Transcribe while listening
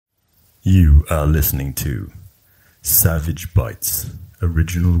You are listening to Savage Bites,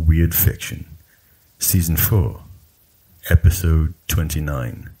 Original Weird Fiction, Season 4, Episode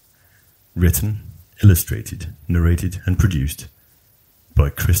 29. Written, illustrated, narrated, and produced by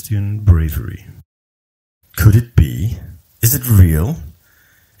Christian Bravery. Could it be? Is it real?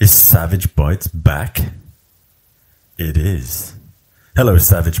 Is Savage Bites back? It is. Hello,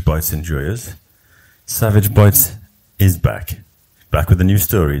 Savage Bites enjoyers. Savage Bites is back. Back with a new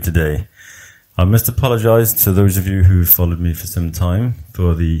story today. I must apologise to those of you who followed me for some time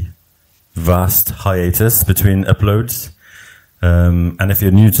for the vast hiatus between uploads. And if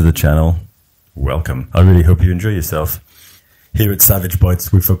you're new to the channel, welcome. I really hope you enjoy yourself. Here at Savage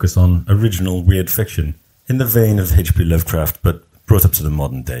Bites, we focus on original weird fiction, in the vein of H.P. Lovecraft, but brought up to the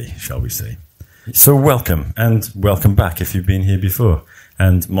modern day, shall we say. So welcome, and welcome back if you've been here before.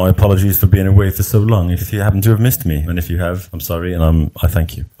 And my apologies for being away for so long if you happen to have missed me. And if you have, I'm sorry, and I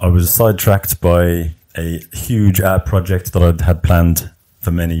thank you. I was sidetracked by a huge art project that I'd had planned for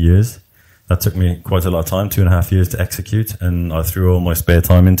many years. That took me quite a lot of time, 2.5 years to execute, and I threw all my spare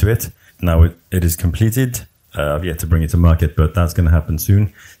time into it. Now it is completed. I've yet to bring it to market, but that's going to happen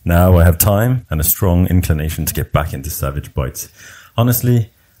soon. Now I have time and a strong inclination to get back into Savage Bites.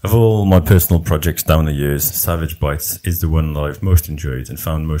 Honestly, of all my personal projects down the years, Savage Bites is the one that I've most enjoyed and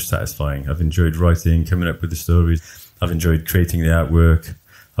found most satisfying. I've enjoyed writing, coming up with the stories. I've enjoyed creating the artwork.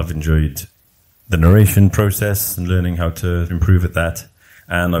 I've enjoyed the narration process and learning how to improve at that.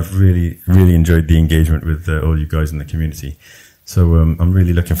 And I've really, really enjoyed the engagement with all you guys in the community. So I'm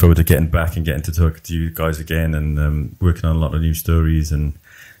really looking forward to getting back and getting to talk to you guys again and working on a lot of new stories. And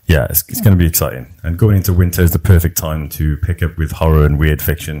yeah, it's going to be exciting. And going into winter is the perfect time to pick up with horror and weird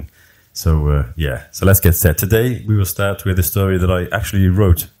fiction. So so let's get set. Today we will start with a story that I actually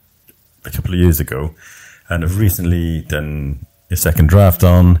wrote a couple of years ago and have recently done a second draft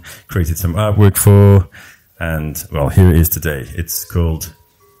on, created some artwork for, and well, here it is today. It's called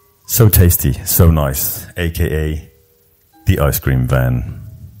So Tasty, So Nice, aka The Ice Cream Van.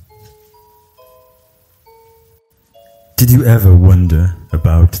 Did you ever wonder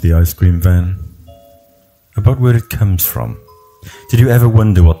about the ice cream van? About where it comes from? Did you ever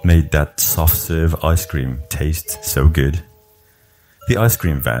wonder what made that soft-serve ice cream taste so good? The ice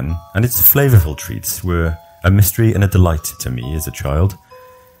cream van and its flavourful treats were a mystery and a delight to me as a child,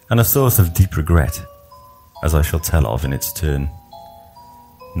 and a source of deep regret, as I shall tell of in its turn.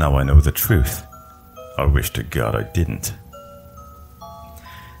 Now I know the truth. I wish to God I didn't.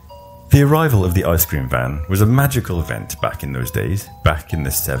 The arrival of the ice cream van was a magical event back in those days, back in the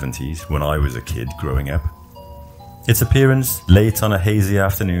 70s when I was a kid growing up. Its appearance late on a hazy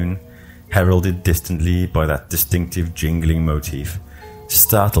afternoon, heralded distantly by that distinctive jingling motif,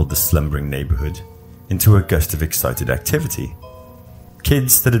 startled the slumbering neighbourhood into a gust of excited activity.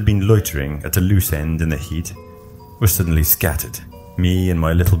 Kids that had been loitering at a loose end in the heat were suddenly scattered, me and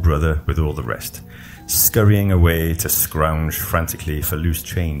my little brother with all the rest, scurrying away to scrounge frantically for loose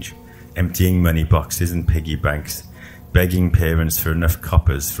change, emptying money boxes and piggy banks, begging parents for enough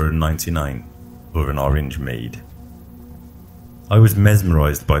coppers for a 99 or an orange maid. I was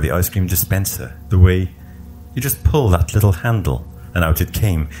mesmerised by the ice cream dispenser, the way you just pull that little handle and out it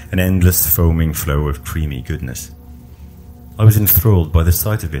came, an endless foaming flow of creamy goodness. I was enthralled by the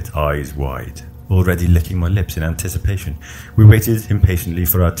sight of it, eyes wide, already licking my lips in anticipation. We waited impatiently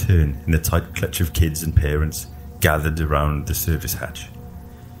for our turn in the tight clutch of kids and parents gathered around the service hatch.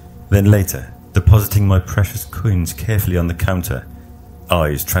 Then later, depositing my precious coins carefully on the counter,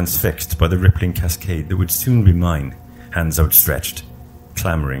 eyes transfixed by the rippling cascade that would soon be mine, hands outstretched,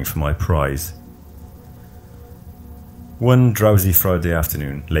 clamouring for my prize. One drowsy Friday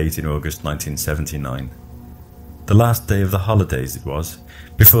afternoon, late in August 1979. The last day of the holidays it was,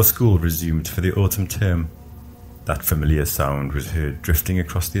 before school resumed for the autumn term. That familiar sound was heard drifting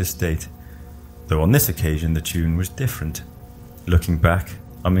across the estate, though on this occasion the tune was different. Looking back,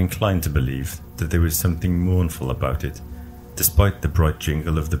 I'm inclined to believe that there was something mournful about it, despite the bright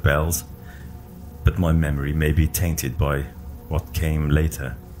jingle of the bells, but my memory may be tainted by what came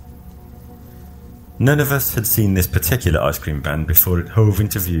later. None of us had seen this particular ice cream van before it hove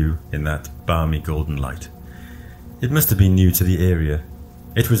into view in that balmy golden light. It must have been new to the area.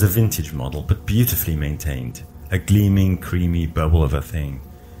 It was a vintage model, but beautifully maintained, a gleaming, creamy bubble of a thing,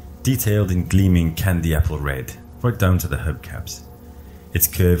 detailed in gleaming candy apple red, right down to the hubcaps. Its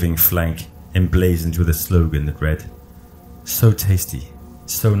curving flank emblazoned with a slogan that read, "So tasty,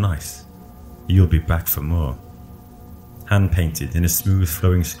 so nice, you'll be back for more." Hand-painted in a smooth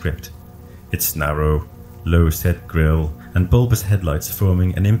flowing script, its narrow, low-set grille and bulbous headlights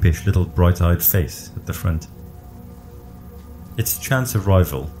forming an impish little bright-eyed face at the front. Its chance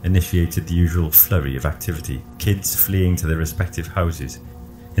arrival initiated the usual flurry of activity, kids fleeing to their respective houses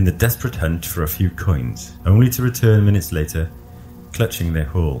in the desperate hunt for a few coins, only to return minutes later, clutching their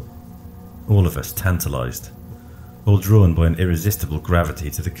haul. All of us tantalised, all drawn by an irresistible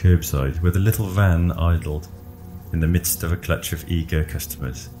gravity to the curbside where the little van idled, in the midst of a clutch of eager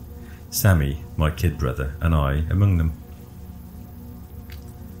customers. Sammy, my kid brother, and I among them.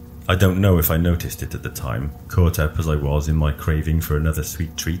 I don't know if I noticed it at the time, caught up as I was in my craving for another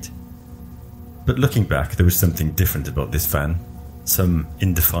sweet treat. But looking back, there was something different about this van. Some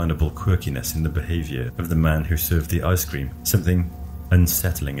indefinable quirkiness in the behaviour of the man who served the ice cream, something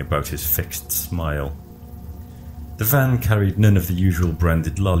unsettling about his fixed smile. The van carried none of the usual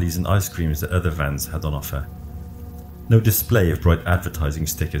branded lollies and ice creams that other vans had on offer. No display of bright advertising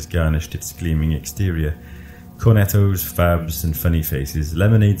stickers garnished its gleaming exterior. Cornettos, fabs and funny faces,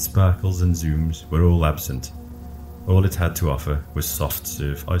 lemonade sparkles and zooms were all absent. All it had to offer was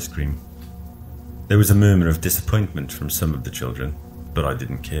soft-serve ice cream. There was a murmur of disappointment from some of the children, but I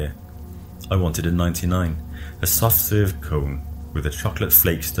didn't care. I wanted a 99, a soft-serve cone with a chocolate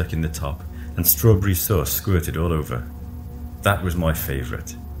flake stuck in the top and strawberry sauce squirted all over. That was my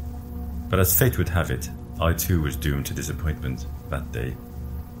favourite. But as fate would have it, I too was doomed to disappointment that day.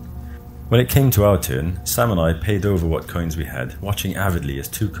 When it came to our turn, Sam and I paid over what coins we had, watching avidly as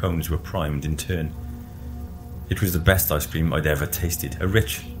 2 cones were primed in turn. It was the best ice cream I'd ever tasted, a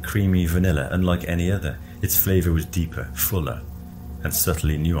rich, creamy vanilla unlike any other. Its flavour was deeper, fuller, and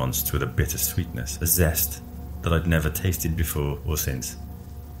subtly nuanced with a bitter sweetness, a zest that I'd never tasted before or since.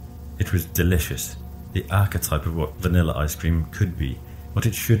 It was delicious, the archetype of what vanilla ice cream could be, what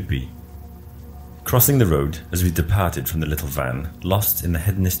it should be. Crossing the road as we departed from the little van, lost in the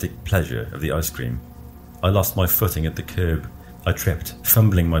hedonistic pleasure of the ice cream, I lost my footing at the curb. I tripped,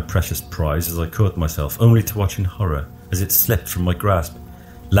 fumbling my precious prize as I caught myself, only to watch in horror as it slipped from my grasp,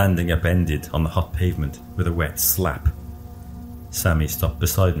 landing upended on the hot pavement with a wet slap. Sammy stopped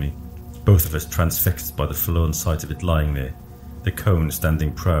beside me, both of us transfixed by the forlorn sight of it lying there, the cone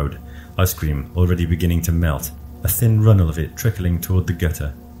standing proud, ice cream already beginning to melt, a thin runnel of it trickling toward the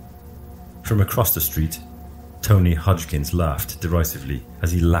gutter. From across the street, Tony Hodgkins laughed derisively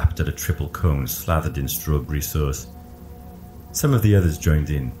as he lapped at a triple cone slathered in strawberry sauce. Some of the others joined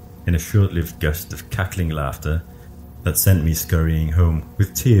in a short-lived gust of cackling laughter that sent me scurrying home,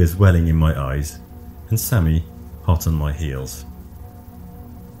 with tears welling in my eyes, and Sammy hot on my heels.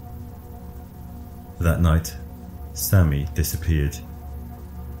 That night, Sammy disappeared.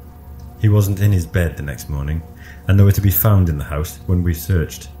 He wasn't in his bed the next morning, and nowhere to be found in the house when we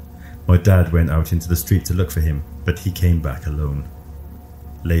searched. My dad went out into the street to look for him, but he came back alone.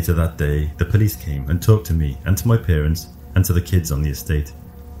 Later that day, the police came and talked to me and to my parents and to the kids on the estate,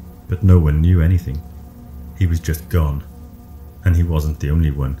 but no one knew anything. He was just gone, and he wasn't the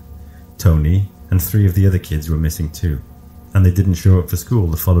only one. Tony and 3 of the other kids were missing too, and they didn't show up for school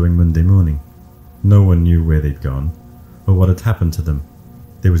the following Monday morning. No one knew where they'd gone or what had happened to them.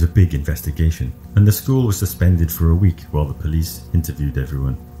 There was a big investigation, and the school was suspended for a week while the police interviewed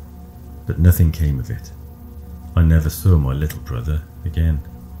everyone. But nothing came of it. I never saw my little brother again.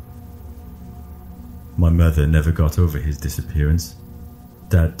 My mother never got over his disappearance.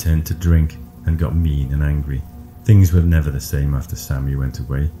 Dad turned to drink and got mean and angry. Things were never the same after Sammy went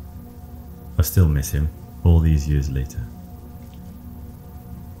away. I still miss him all these years later.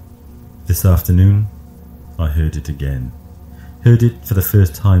 This afternoon, I heard it again. Heard it for the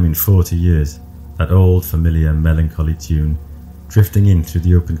first time in 40 years, that old familiar melancholy tune, drifting in through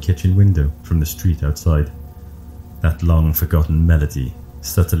the open kitchen window from the street outside. That long-forgotten melody,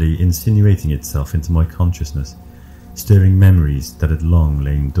 subtly insinuating itself into my consciousness, stirring memories that had long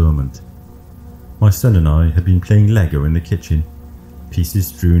lain dormant. My son and I had been playing Lego in the kitchen, pieces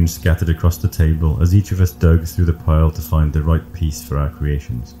strewn scattered across the table as each of us dug through the pile to find the right piece for our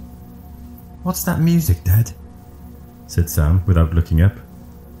creations. "What's that music, Dad?" said Sam without looking up.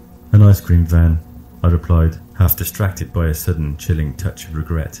 "An ice cream van," I replied, half distracted by a sudden chilling touch of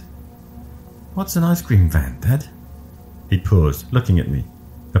regret. "What's an ice cream van, Dad?" He paused, looking at me,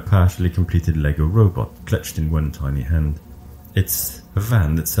 a partially completed Lego robot clutched in one tiny hand. "It's a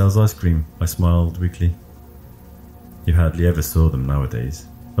van that sells ice cream," I smiled weakly. You hardly ever saw them nowadays,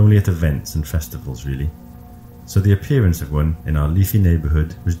 only at events and festivals really. So the appearance of one in our leafy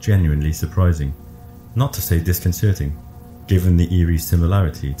neighbourhood was genuinely surprising, not to say disconcerting, given the eerie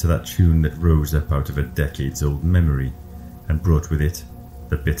similarity to that tune that rose up out of a decades-old memory and brought with it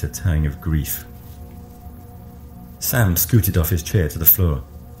the bitter tang of grief. Sam scooted off his chair to the floor.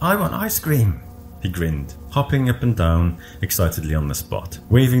 "I want ice cream," He grinned, hopping up and down excitedly on the spot.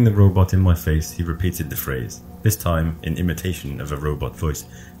 Waving the robot in my face, he repeated the phrase, this time in imitation of a robot voice.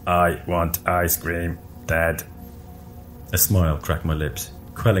 I want ice cream, Dad. A smile cracked my lips,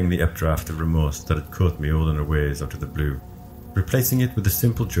 quelling the updraft of remorse that had caught me all unawares out of the blue, replacing it with the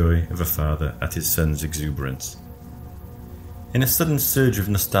simple joy of a father at his son's exuberance. In a sudden surge of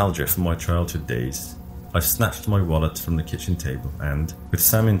nostalgia for my childhood days, I snatched my wallet from the kitchen table and, with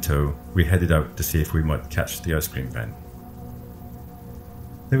Sam in tow, we headed out to see if we might catch the ice cream van.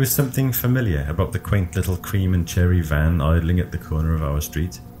 There was something familiar about the quaint little cream and cherry van idling at the corner of our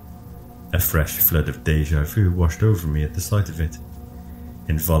street. A fresh flood of déjà vu washed over me at the sight of it.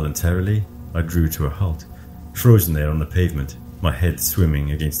 Involuntarily, I drew to a halt, frozen there on the pavement, my head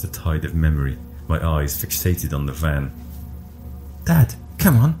swimming against the tide of memory, my eyes fixated on the van. Dad,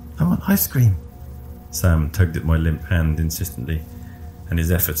 come on, I want ice cream. Sam tugged at my limp hand insistently, and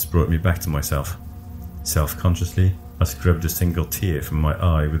his efforts brought me back to myself. Self-consciously, I scrubbed a single tear from my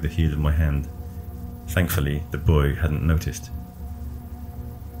eye with the heel of my hand. Thankfully, the boy hadn't noticed.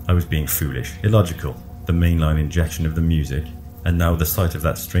 I was being foolish, illogical, the mainline injection of the music, and now the sight of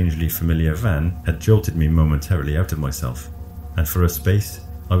that strangely familiar van had jolted me momentarily out of myself, and for a space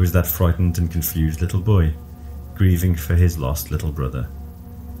I was that frightened and confused little boy, grieving for his lost little brother.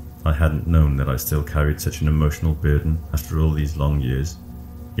 I hadn't known that I still carried such an emotional burden after all these long years,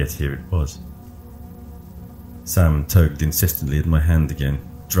 yet here it was. Sam tugged insistently at my hand again,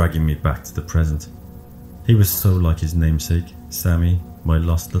 dragging me back to the present. He was so like his namesake, Sammy, my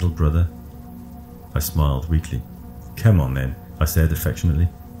lost little brother. I smiled weakly. Come on then, I said affectionately.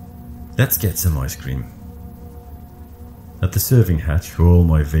 Let's get some ice cream. At the serving hatch, all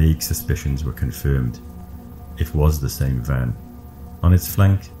my vague suspicions were confirmed. It was the same van. On its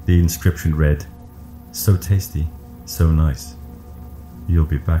flank, the inscription read, "So tasty, so nice. You'll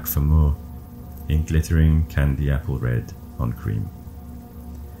be back for more," in glittering candy apple red on cream.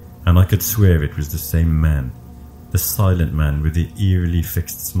 And I could swear it was the same man, the silent man with the eerily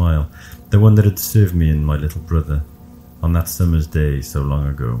fixed smile, the one that had served me and my little brother on that summer's day so long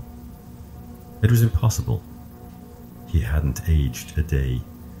ago. It was impossible. He hadn't aged a day.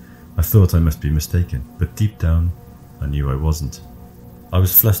 I thought I must be mistaken, but deep down, I knew I wasn't. I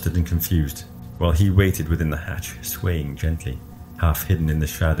was flustered and confused, while he waited within the hatch, swaying gently, half hidden in the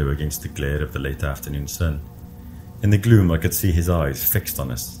shadow against the glare of the late afternoon sun. In the gloom I could see his eyes fixed on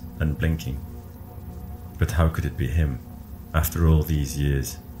us, unblinking. But how could it be him? After all these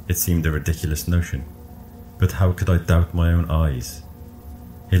years, it seemed a ridiculous notion. But how could I doubt my own eyes?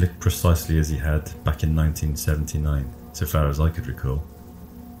 He looked precisely as he had back in 1979, so far as I could recall.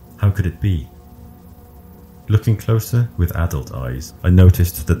 How could it be? Looking closer, with adult eyes, I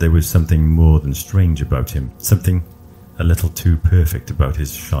noticed that there was something more than strange about him, something a little too perfect about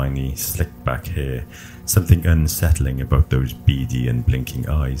his shiny, slick-back hair, something unsettling about those beady and blinking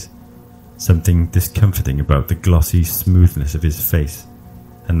eyes, something discomforting about the glossy smoothness of his face,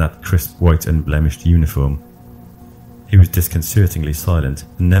 and that crisp white unblemished uniform. He was disconcertingly silent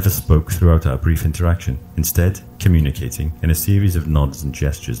and never spoke throughout our brief interaction, instead communicating in a series of nods and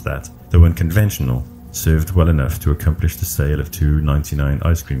gestures that, though unconventional, served well enough to accomplish the sale of 2.99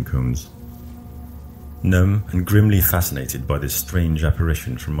 ice cream cones. Numb and grimly fascinated by this strange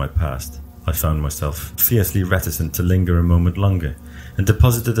apparition from my past, I found myself fiercely reticent to linger a moment longer, and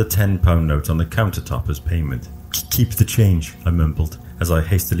deposited a £10 note on the countertop as payment. "Keep the change," I mumbled, as I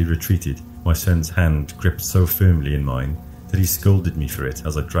hastily retreated, my son's hand gripped so firmly in mine that he scolded me for it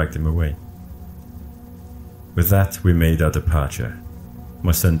as I dragged him away. With that, we made our departure,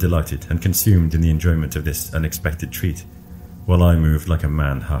 my son delighted and consumed in the enjoyment of this unexpected treat, while I moved like a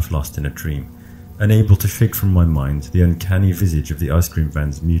man half lost in a dream, unable to shake from my mind the uncanny visage of the ice cream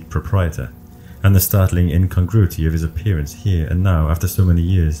van's mute proprietor, and the startling incongruity of his appearance here and now after so many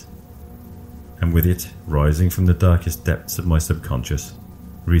years. And with it, rising from the darkest depths of my subconscious,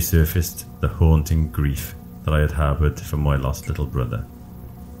 resurfaced the haunting grief that I had harboured for my lost little brother.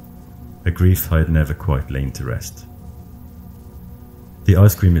 A grief I had never quite lain to rest. The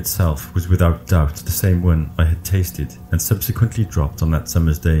ice cream itself was without doubt the same one I had tasted and subsequently dropped on that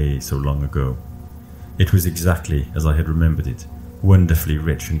summer's day so long ago. It was exactly as I had remembered it, wonderfully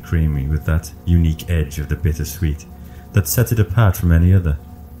rich and creamy, with that unique edge of the bittersweet that set it apart from any other.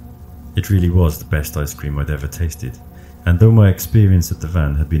 It really was the best ice cream I'd ever tasted, and though my experience at the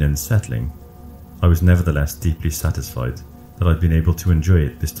van had been unsettling, I was nevertheless deeply satisfied that I'd been able to enjoy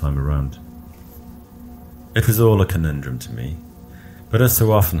it this time around. It was all a conundrum to me, but as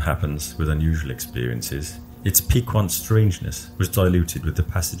so often happens with unusual experiences, its piquant strangeness was diluted with the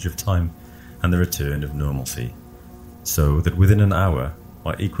passage of time and the return of normalcy, so that within an hour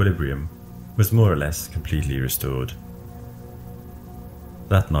my equilibrium, was more or less completely restored.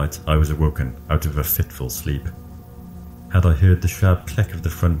 That night I was awoken out of a fitful sleep. Had I heard the sharp click of the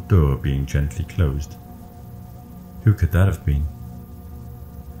front door being gently closed? Who could that have been?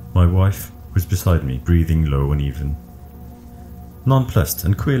 My wife was beside me, breathing low and even. Nonplussed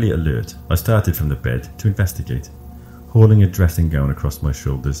and queerly alert, I started from the bed to investigate. Hauling a dressing gown across my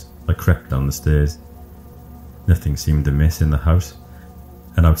shoulders, I crept down the stairs. Nothing seemed amiss in the house,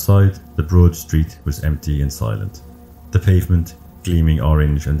 and outside the broad street was empty and silent, the pavement gleaming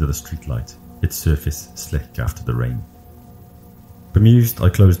orange under the streetlight, its surface slick after the rain. Bemused, I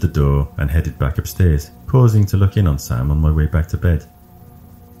closed the door and headed back upstairs, pausing to look in on Sam on my way back to bed.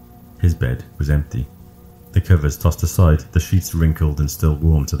 His bed was empty, the covers tossed aside, the sheets wrinkled and still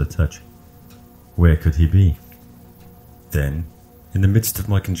warm to the touch. Where could he be? Then, in the midst of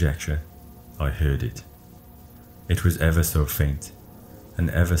my conjecture, I heard it. It was ever so faint, and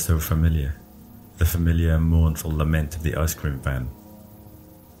ever so familiar, the familiar mournful lament of the ice cream van.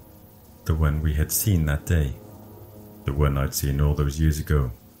 The one we had seen that day, the one I'd seen all those years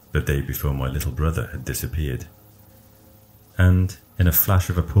ago, the day before my little brother had disappeared. And, in a flash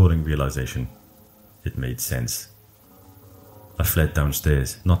of appalling realization, it made sense. I fled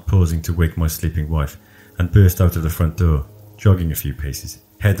downstairs, not pausing to wake my sleeping wife, and burst out of the front door, jogging a few paces,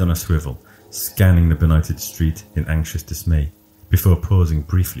 head on a swivel, scanning the benighted street in anxious dismay, before pausing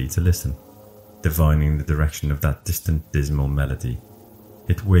briefly to listen, divining the direction of that distant dismal melody.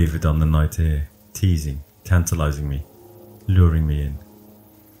 It wavered on the night air, teasing, tantalizing me, luring me in.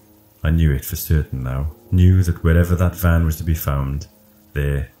 I knew it for certain now, knew that wherever that van was to be found,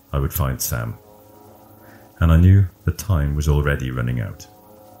 there I would find Sam. And I knew the time was already running out.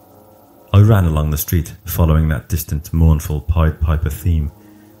 I ran along the street, following that distant, mournful Pied Piper theme,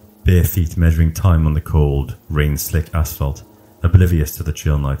 bare feet measuring time on the cold, rain-slick asphalt, oblivious to the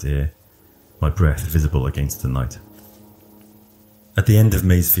chill night air, my breath visible against the night. At the end of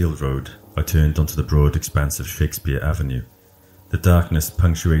Maysfield Road, I turned onto the broad expanse of Shakespeare Avenue, the darkness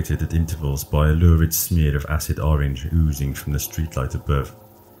punctuated at intervals by a lurid smear of acid orange oozing from the streetlight above,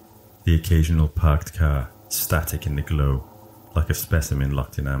 the occasional parked car static in the glow, like a specimen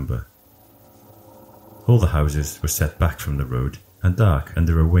locked in amber. All the houses were set back from the road and dark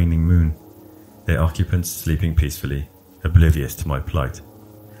under a waning moon, their occupants sleeping peacefully, oblivious to my plight.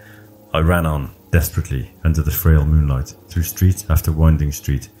 I ran on, desperately, under the frail moonlight, through street after winding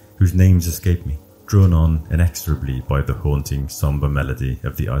street, whose names escape me, drawn on inexorably by the haunting, sombre melody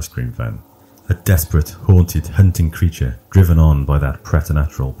of the ice cream van. A desperate, haunted, hunting creature, driven on by that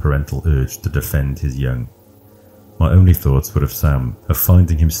preternatural parental urge to defend his young. My only thoughts were of Sam, of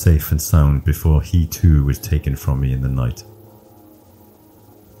finding him safe and sound before he too was taken from me in the night.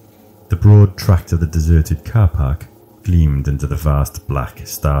 The broad tract of the deserted car park gleamed into the vast black,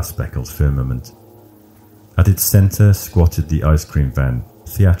 star-speckled firmament. At its centre squatted the ice cream van,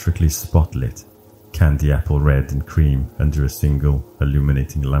 theatrically spotlit, candy apple red and cream under a single,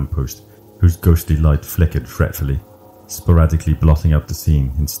 illuminating lamppost whose ghostly light flickered fretfully, sporadically blotting out the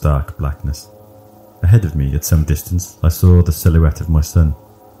scene in stark blackness. Ahead of me, at some distance, I saw the silhouette of my son,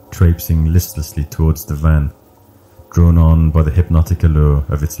 traipsing listlessly towards the van, drawn on by the hypnotic allure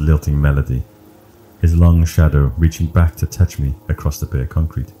of its lilting melody, his long shadow reaching back to touch me across the bare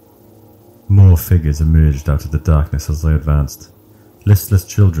concrete. More figures emerged out of the darkness as I advanced, listless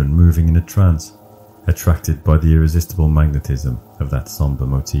children moving in a trance, attracted by the irresistible magnetism of that sombre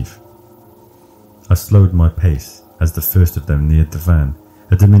motif. I slowed my pace as the first of them neared the van,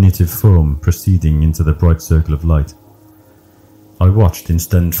 a diminutive form proceeding into the bright circle of light. I watched in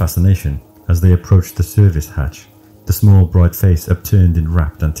stunned fascination as they approached the service hatch, the small bright face upturned in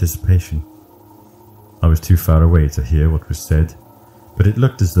rapt anticipation. I was too far away to hear what was said, but it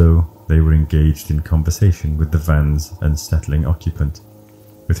looked as though they were engaged in conversation with the van's unsettling occupant,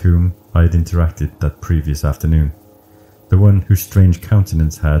 with whom I had interacted that previous afternoon, the one whose strange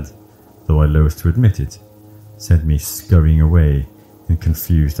countenance had, though I loathed to admit it, sent me scurrying away in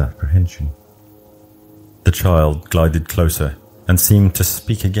confused apprehension. The child glided closer and seemed to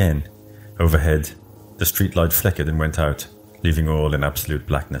speak again. Overhead, the streetlight flickered and went out, leaving all in absolute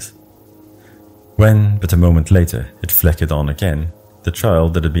blackness. When, but a moment later, it flickered on again, the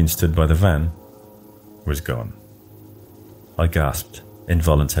child that had been stood by the van was gone. I gasped,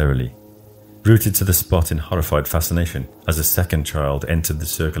 involuntarily, rooted to the spot in horrified fascination as a second child entered the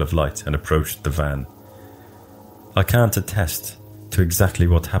circle of light and approached the van. I can't attest to exactly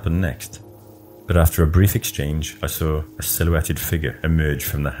what happened next, but after a brief exchange I saw a silhouetted figure emerge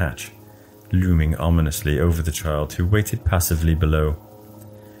from the hatch, looming ominously over the child who waited passively below.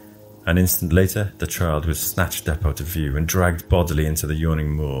 An instant later, the child was snatched up out of view and dragged bodily into the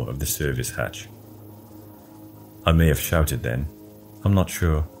yawning maw of the service hatch. I may have shouted then, I'm not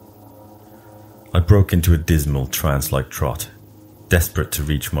sure. I broke into a dismal, trance-like trot, desperate to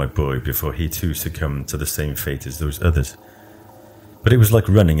reach my boy before he too succumbed to the same fate as those others. But it was like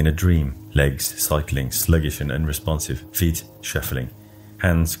running in a dream, legs cycling, sluggish and unresponsive, feet shuffling,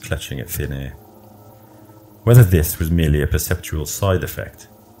 hands clutching at thin air. Whether this was merely a perceptual side effect,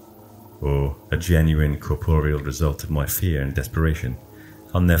 or a genuine corporeal result of my fear and desperation,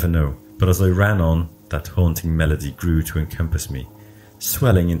 I'll never know, but as I ran on, that haunting melody grew to encompass me,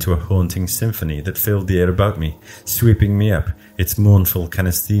 swelling into a haunting symphony that filled the air about me, sweeping me up, its mournful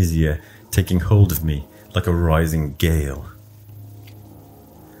kinesthesia taking hold of me like a rising gale.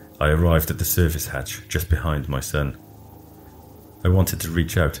 I arrived at the service hatch just behind my son. I wanted to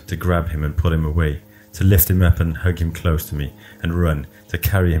reach out, to grab him and pull him away, to lift him up and hug him close to me, and run, to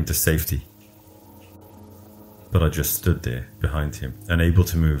carry him to safety. But I just stood there, behind him, unable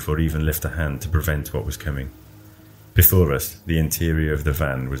to move or even lift a hand to prevent what was coming. Before us, the interior of the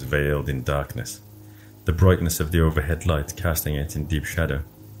van was veiled in darkness, the brightness of the overhead light casting it in deep shadow,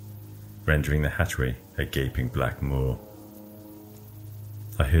 rendering the hatchway a gaping black maw.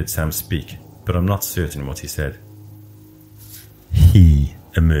 I heard Sam speak, but I'm not certain what he said. He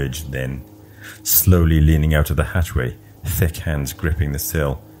emerged then, slowly leaning out of the hatchway, thick hands gripping the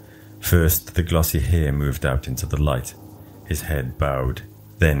sill. First, the glossy hair moved out into the light, his head bowed.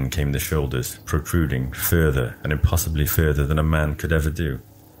 Then came the shoulders, protruding further and impossibly further than a man could ever do.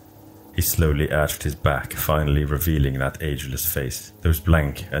 He slowly arched his back, finally revealing that ageless face, those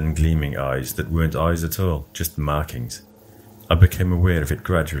blank, ungleaming eyes that weren't eyes at all, just markings. I became aware of it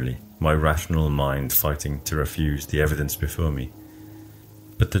gradually, my rational mind fighting to refuse the evidence before me.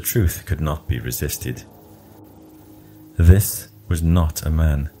 But the truth could not be resisted. This was not a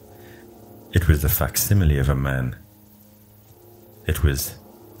man. It was the facsimile of a man. It was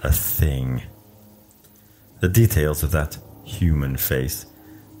a thing. The details of that human face,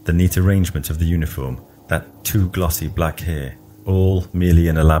 the neat arrangement of the uniform, that too glossy black hair, all merely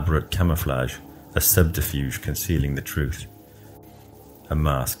an elaborate camouflage, a subterfuge concealing the truth. A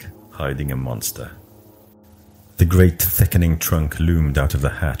mask hiding a monster. The great thickening trunk loomed out of the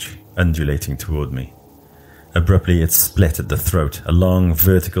hatch, undulating toward me. Abruptly it split at the throat, a long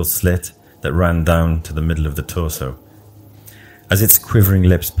vertical slit that ran down to the middle of the torso. As its quivering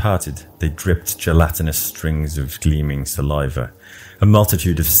lips parted, they dripped gelatinous strings of gleaming saliva. A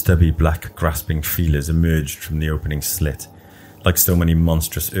multitude of stubby black grasping feelers emerged from the opening slit, like so many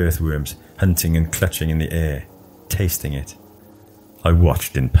monstrous earthworms, hunting and clutching in the air, tasting it. I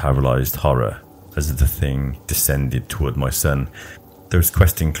watched in paralyzed horror as the thing descended toward my son, those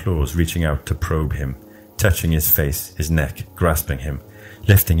questing claws reaching out to probe him, touching his face, his neck, grasping him,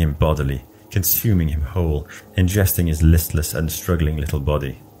 lifting him bodily, consuming him whole, ingesting his listless and struggling little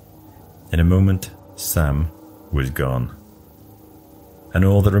body. In a moment, Sam was gone. And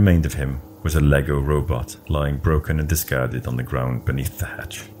all that remained of him was a Lego robot lying broken and discarded on the ground beneath the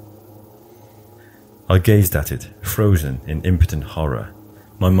hatch. I gazed at it, frozen in impotent horror,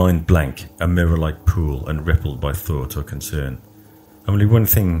 my mind blank, a mirror-like pool unrippled by thought or concern. Only one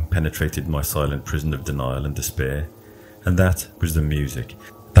thing penetrated my silent prison of denial and despair, and that was the music.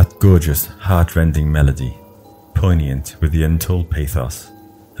 That gorgeous, heart-rending melody, poignant with the untold pathos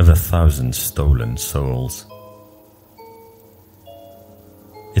of 1,000 stolen souls.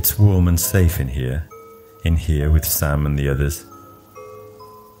 It's warm and safe in here with Sam and the others.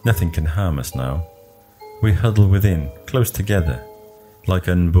 Nothing can harm us now. We huddle within, close together, like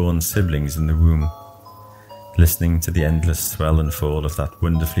unborn siblings in the womb, listening to the endless swell and fall of that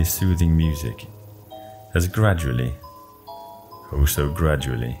wonderfully soothing music, as gradually, oh so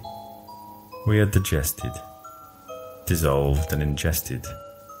gradually, we are digested, dissolved and ingested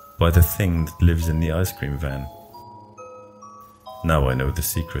by the thing that lives in the ice cream van. Now I know the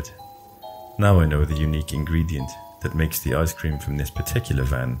secret. Now I know the unique ingredient that makes the ice cream from this particular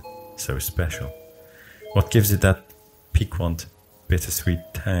van so special. What gives it that piquant, bittersweet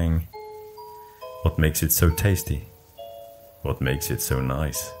tang? What makes it so tasty? What makes it so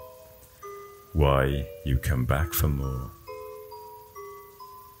nice? Why you come back for more.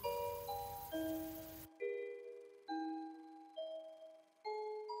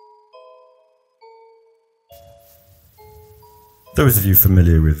 Those of you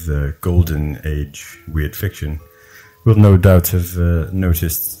familiar with Golden Age weird fiction will no doubt have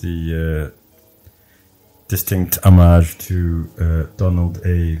noticed the distinct homage to Donald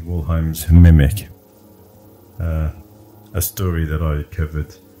A. Wollheim's Mimic, a story that I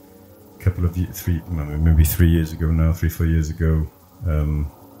covered a couple of 3 4 years ago now,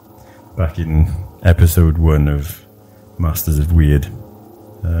 back in episode 1 of Masters of Weird.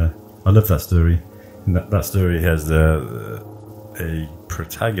 I love that story. And that story has a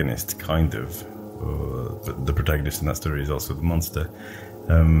protagonist, kind of. But the protagonist in that story is also the monster,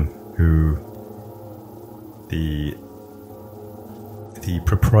 who the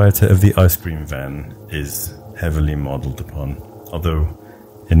proprietor of the ice cream van is heavily modelled upon. Although,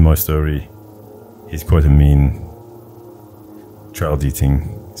 in my story, he's quite a mean,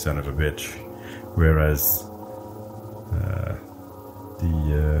 child-eating son of a bitch, whereas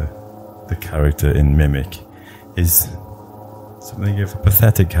the character in Mimic is something of a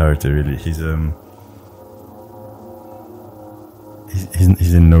pathetic character. Really, he's in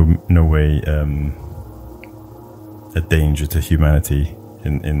no way a danger to humanity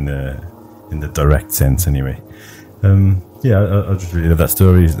in the direct sense, anyway. I just really love that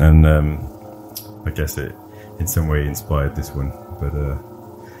story, and I guess it in some way inspired this one.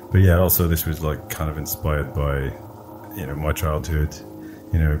 But yeah, also this was like kind of inspired by my childhood,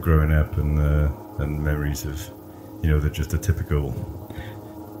 growing up, and memories of the typical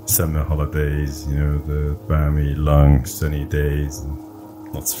summer holidays, the balmy, long, sunny days, and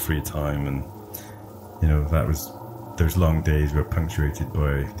lots of free time, and those long days were punctuated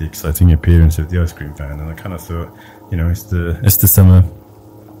by the exciting appearance of the ice cream van. And I kind of thought, it's the summer,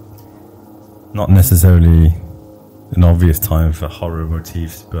 not necessarily an obvious time for horror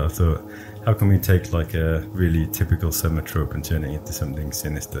motifs, but I thought, how can we take like a really typical summer trope and turn it into something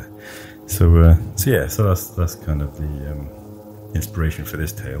sinister? So that's kind of the inspiration for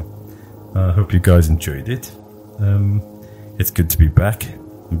this tale. I hope you guys enjoyed it. It's good to be back.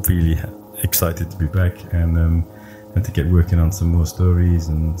 I'm really excited to be back, and to get working on some more stories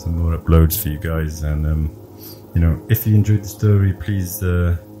and some more uploads for you guys. And if you enjoyed the story, please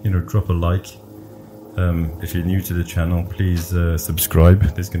drop a like. If you're new to the channel, please subscribe.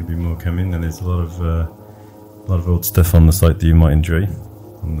 There's going to be more coming, and there's a lot of old stuff on the site that you might enjoy,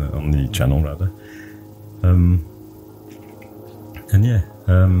 on the channel rather.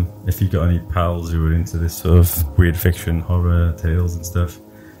 If you got any pals who are into this sort of weird fiction, horror tales and stuff,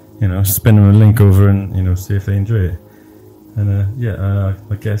 spin them a link over and see if they enjoy it. And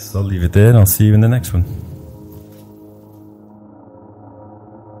I guess I'll leave it there, and I'll see you in the next one.